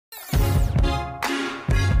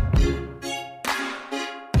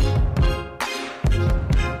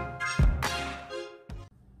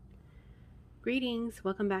Greetings,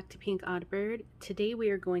 welcome back to PinkOddBird. Today we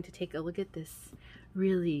are going to take a look at this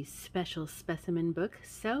really special specimen book.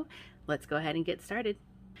 So let's go ahead and get started.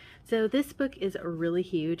 So this book is really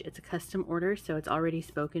huge. It's a custom order, so it's already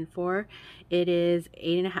spoken for. It is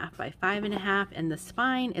 8.5 by 5.5 and the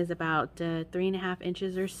spine is about 3.5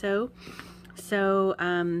 inches or so. So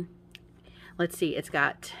let's see, it's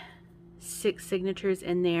got 6 signatures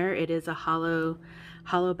in there. It is a hollow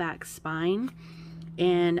back spine.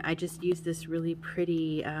 And I just used this really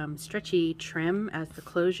pretty stretchy trim as the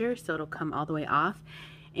closure, so it'll come all the way off.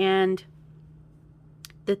 And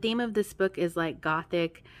the theme of this book is like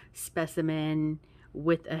Gothic Specimen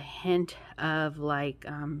with a hint of like,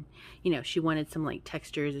 you know, she wanted some like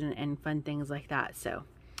textures and fun things like that. So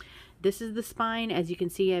this is the spine. As you can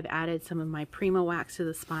see, I've added some of my Prima wax to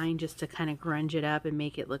the spine just to kind of grunge it up and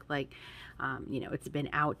make it look like, you know, it's been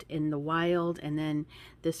out in the wild. And then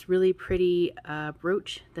this really pretty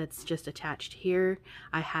brooch that's just attached here.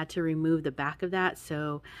 I had to remove the back of that,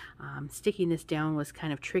 so sticking this down was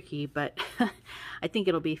kind of tricky, but I think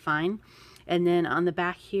it'll be fine. And then on the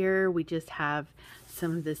back here, we just have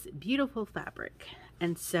some of this beautiful fabric.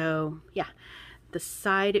 And so, yeah. The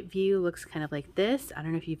side view looks kind of like this. I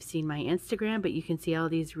don't know if you've seen my Instagram, but you can see all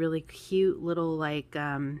these really cute little like,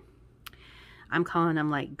 I'm calling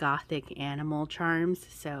them like Gothic animal charms.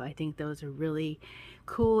 So I think those are really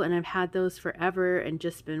cool, and I've had those forever and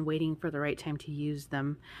just been waiting for the right time to use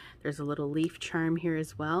them. There's a little leaf charm here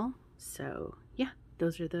as well. So yeah,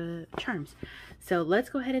 those are the charms. So let's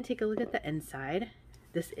go ahead and take a look at the inside.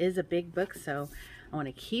 This is a big book, so I want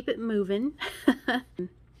to keep it moving.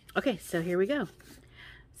 Okay, so here we go.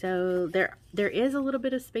 So there is a little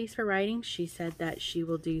bit of space for writing. She said that she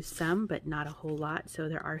will do some, but not a whole lot. So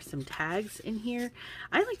there are some tags in here.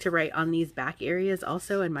 I like to write on these back areas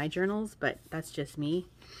also in my journals, but that's just me.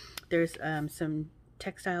 There's some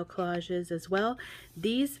textile collages as well.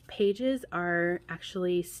 These pages are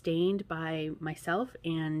actually stained by myself,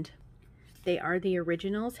 and they are the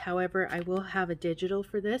originals. However, I will have a digital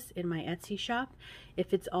for this in my Etsy shop.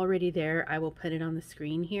 If it's already there, I will put it on the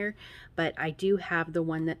screen here. But I do have the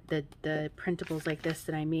one that the printables like this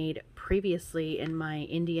that I made previously in my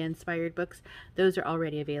India inspired books. Those are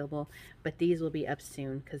already available, but these will be up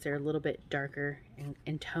soon because they're a little bit darker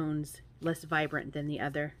in tones, less vibrant than the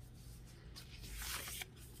other.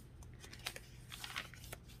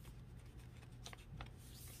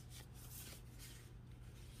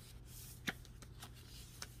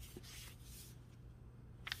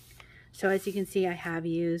 So as you can see, I have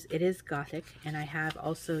used, it is Gothic, and I have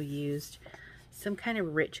also used some kind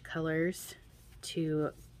of rich colors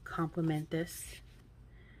to complement this.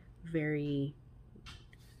 Very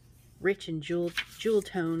rich and jewel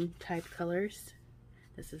tone type colors.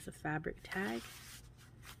 This is a fabric tag.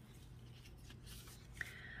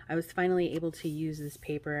 I was finally able to use this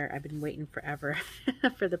paper. I've been waiting forever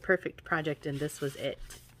for the perfect project, and this was it.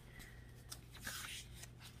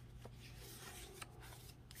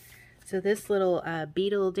 So this little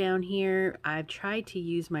beetle down here, I've tried to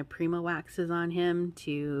use my Prima waxes on him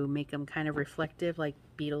to make them kind of reflective like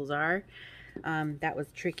beetles are. That was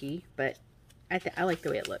tricky, but I like the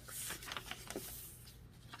way it looks.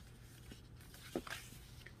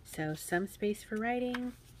 So some space for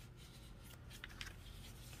writing.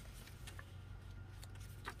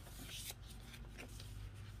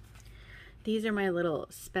 These are my little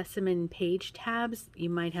specimen page tabs. You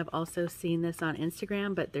might have also seen this on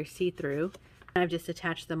Instagram, but they're see-through. I've just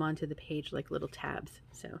attached them onto the page like little tabs.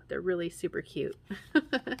 So they're really super cute.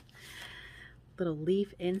 Little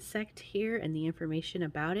leaf insect here and the information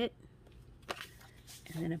about it.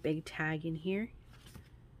 And then a big tag in here.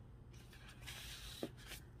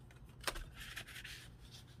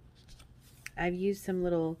 I've used some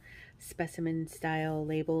little specimen style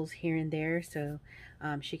labels here and there, so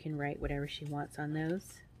she can write whatever she wants on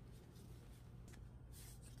those.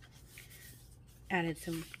 Added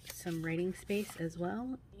some writing space as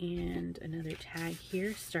well, and another tag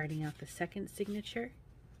here starting out the second signature.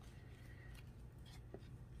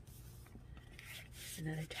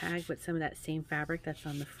 Another tag with some of that same fabric that's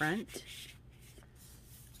on the front.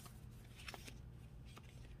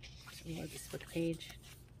 I love this book page.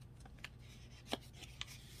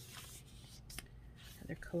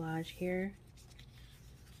 Another collage here.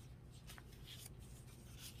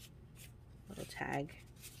 Little tag.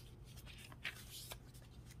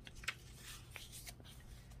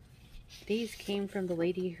 These came from the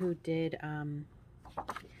lady who did,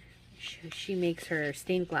 she makes her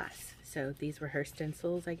stained glass. So these were her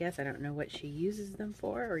stencils, I guess. I don't know what she uses them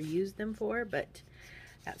for or used them for, but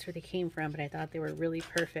that's where they came from. But I thought they were really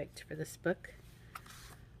perfect for this book.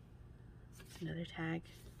 Another tag.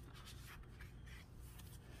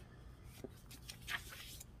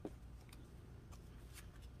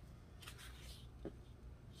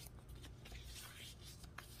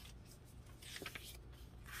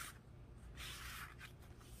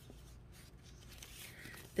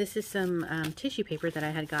 This is some tissue paper that I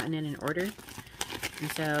had gotten in an order.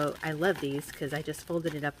 And so I love these because I just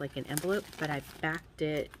folded it up like an envelope, but I backed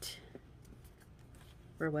it,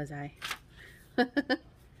 where was I?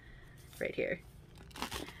 Right here.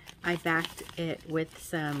 I backed it with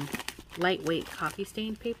some lightweight coffee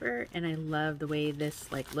stained paper, and I love the way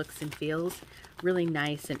this like looks and feels. Really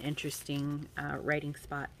nice and interesting writing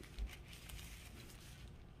spot.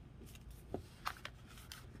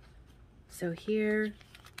 So here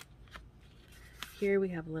we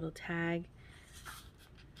have a little tag,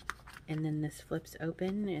 and then this flips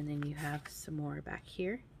open, and then you have some more back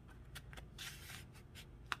here.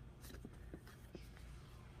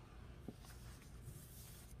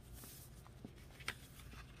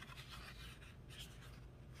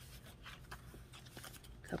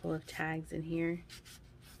 Couple of tags in here,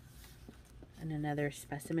 and another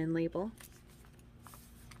specimen label.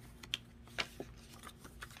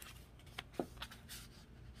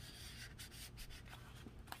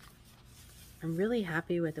 I'm really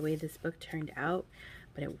happy with the way this book turned out,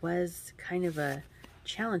 but it was kind of a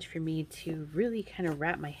challenge for me to really kind of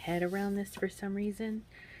wrap my head around this for some reason,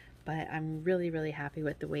 but I'm really happy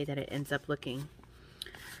with the way that it ends up looking.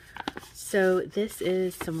 So this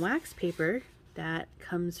is some wax paper that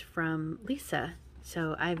comes from Lisa.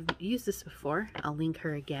 So I've used this before. I'll link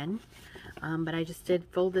her again. But I just did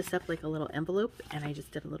fold this up like a little envelope, and I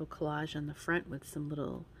just did a little collage on the front with some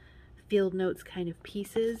little field notes kind of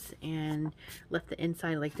pieces, and left the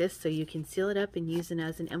inside like this so you can seal it up and use it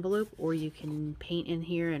as an envelope, or you can paint in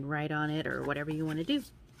here and write on it, or whatever you want to do.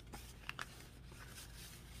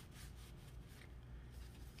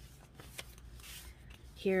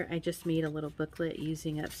 Here I just made a little booklet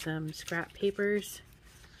using up some scrap papers.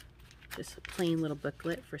 Just a plain little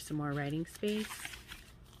booklet for some more writing space.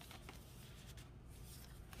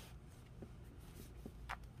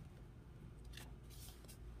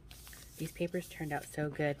 These papers turned out so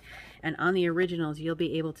good. And on the originals, you'll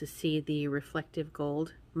be able to see the reflective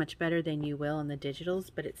gold much better than you will on the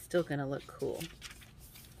digitals, but it's still going to look cool.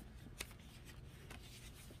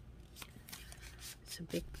 It's a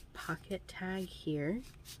big pocket tag here,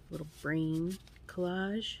 little brain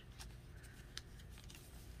collage.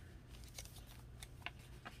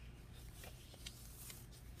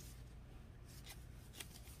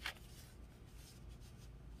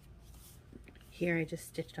 Here I just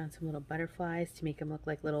stitched on some little butterflies to make them look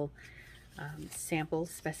like little samples,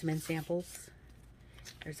 specimen samples.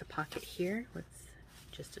 There's a pocket here with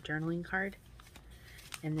just a journaling card.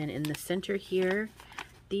 And then in the center here,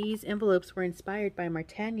 these envelopes were inspired by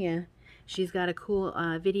Martyna. She's got a cool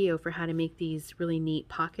video for how to make these really neat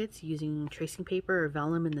pockets using tracing paper or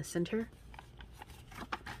vellum in the center.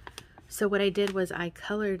 So what I did was I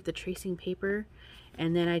colored the tracing paper,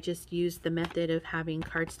 and then I just used the method of having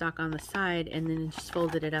cardstock on the side and then just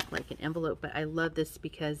folded it up like an envelope. But I love this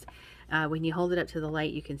because when you hold it up to the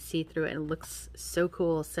light, you can see through it and it looks so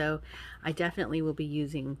cool. So I definitely will be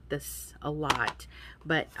using this a lot.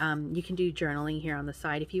 But you can do journaling here on the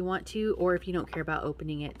side if you want to, or if you don't care about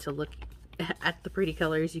opening it to look at the pretty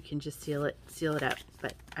colors, you can just seal it up.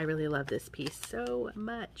 But I really love this piece so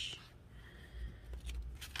much.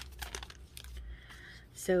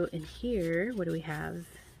 So in here, what do we have?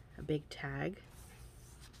 A big tag.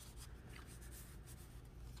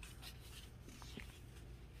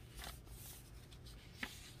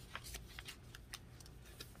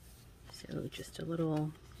 So just a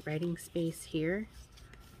little writing space here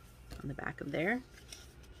on the back of there.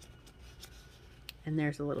 And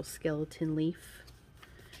there's a little skeleton leaf,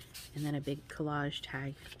 and then a big collage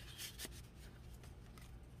tag.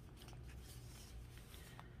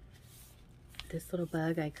 This little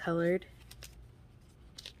bug I colored.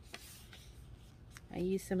 I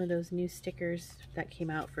used some of those new stickers that came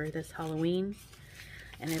out for this Halloween,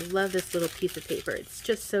 and I love this little piece of paper. It's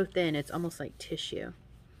just so thin, it's almost like tissue.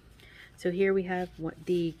 So here we have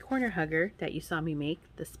the corner hugger that you saw me make,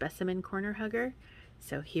 the specimen corner hugger.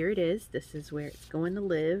 So here it is. This is where it's going to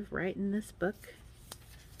live, right in this book.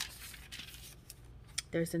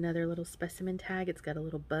 There's another little specimen tag. It's got a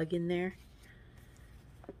little bug in there.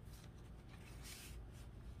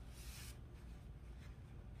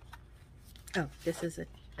 Oh, this is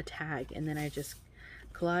a tag, and then I just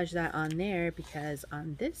collage that on there because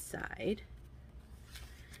on this side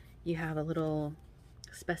you have a little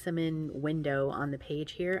specimen window on the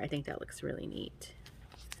page here. I think that looks really neat.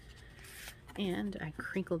 And I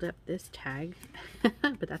crinkled up this tag,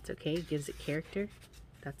 but that's okay. It gives it character.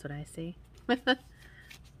 That's what I say.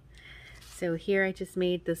 So here I just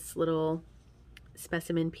made this little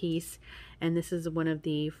specimen piece, and this is one of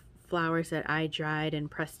the flowers that I dried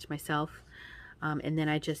and pressed myself. And then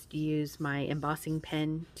I just use my embossing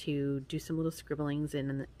pen to do some little scribblings,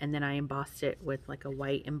 and then I embossed it with like a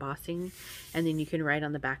white embossing. And then you can write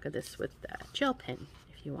on the back of this with a gel pen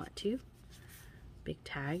if you want to. Big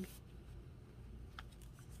tag.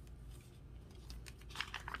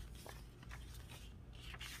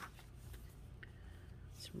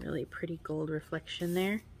 Some really pretty gold reflection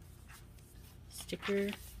there. Sticker.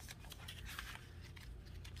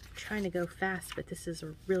 Trying to go fast, but this is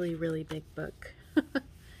a really, really big book.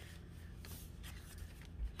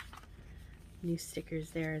 New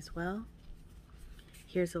stickers there as well.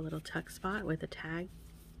 Here's a little tuck spot with a tag,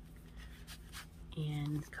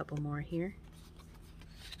 and a couple more here.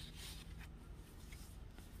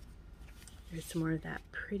 There's some more of that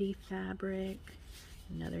pretty fabric,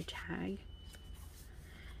 another tag.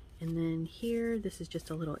 And then here, this is just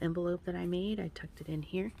a little envelope that I made. I tucked it in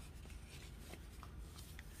here.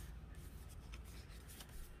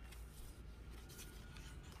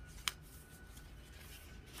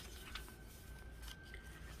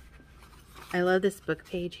 I love this book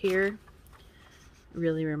page here. It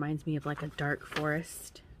really reminds me of like a dark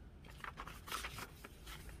forest.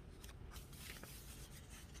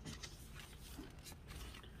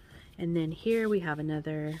 And then here we have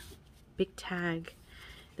another big tag.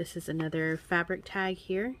 This is another fabric tag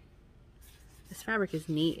here. This fabric is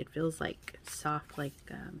neat. It feels like soft, like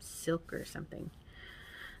silk or something.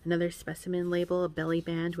 Another specimen label, a belly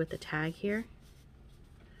band with a tag here.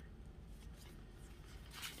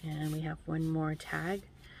 And we have one more tag.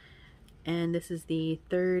 And this is the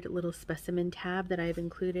third little specimen tab that I've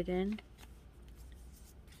included in.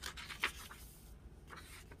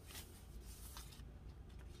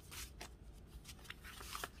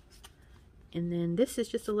 And then this is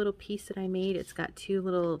just a little piece that I made. It's got two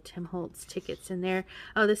little Tim Holtz tickets in there.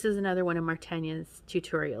 Oh, this is another one of Martyna's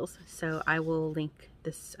tutorials. So I will link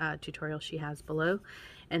this tutorial she has below.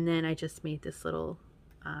 And then I just made this little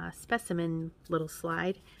specimen little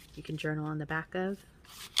slide you can journal on the back of.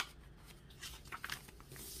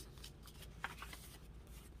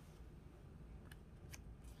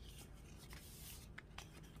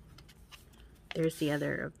 There's the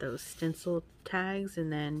other of those stencil tags,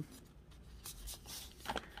 and then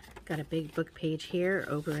got a big book page here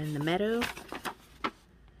over in the meadow,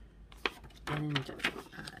 and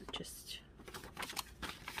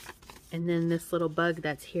then this little bug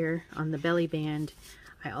that's here on the belly band,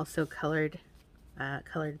 I also colored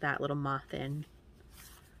that little moth in.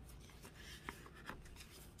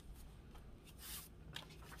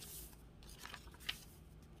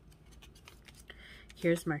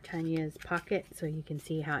 Here's Martyna's pocket, so you can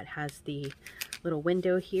see how it has the little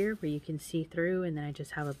window here where you can see through, and then I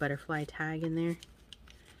just have a butterfly tag in there.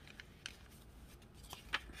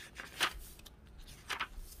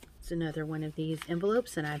 It's another one of these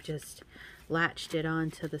envelopes, and I've just latched it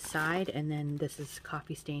onto the side, and then this is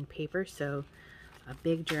coffee stained paper, so a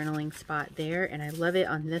big journaling spot there. And I love it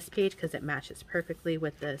on this page because it matches perfectly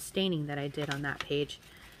with the staining that I did on that page.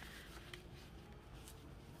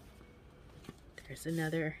 There's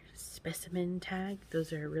another specimen tag.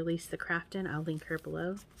 Those are Release the Craftin. I'll link her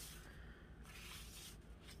below.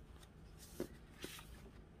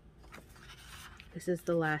 This is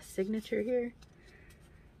the last signature here.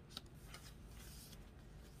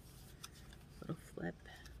 Little flip.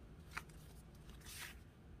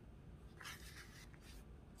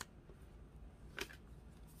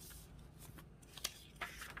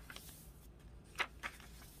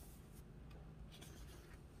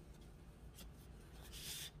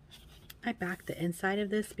 I backed the inside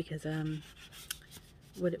of this because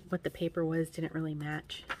what the paper was didn't really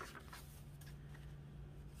match.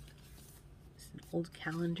 It's an old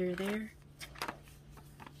calendar there.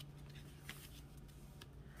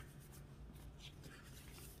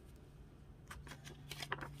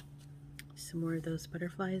 Some more of those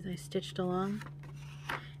butterflies I stitched along.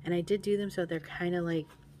 And I did do them so they're kind of like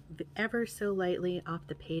ever so lightly off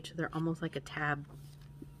the page, so they're almost like a tab.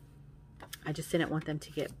 I just didn't want them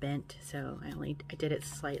to get bent, so I did it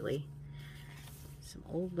slightly. Some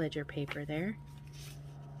old ledger paper there.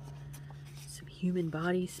 Some human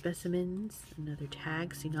body specimens. Another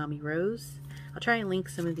tag, Tsunami Rose. I'll try and link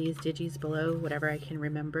some of these digis below, whatever I can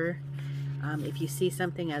remember. If you see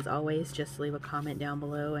something, as always, just leave a comment down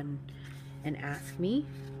below and ask me.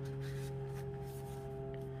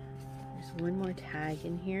 There's one more tag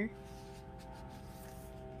in here.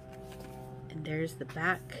 And there's the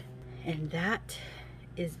back. And that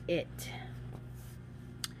is it.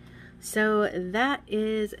 So that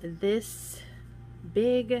is this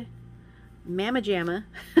big mamma jamma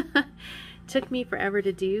took me forever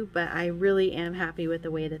to do, but I really am happy with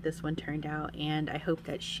the way that this one turned out, and I hope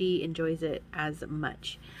that she enjoys it as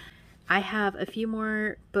much. I have a few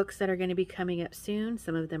more books that are going to be coming up soon.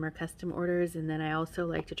 Some of them are custom orders, and then I also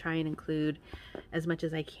like to try and include as much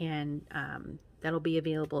as I can that'll be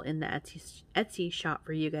available in the Etsy shop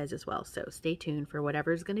for you guys as well. So stay tuned for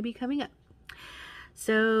whatever's going to be coming up.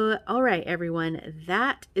 So, all right, everyone,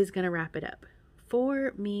 that is going to wrap it up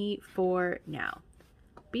for me for now.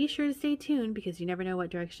 Be sure to stay tuned because you never know what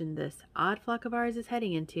direction this odd flock of ours is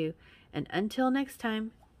heading into. And until next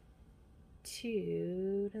time,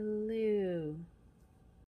 toodaloo.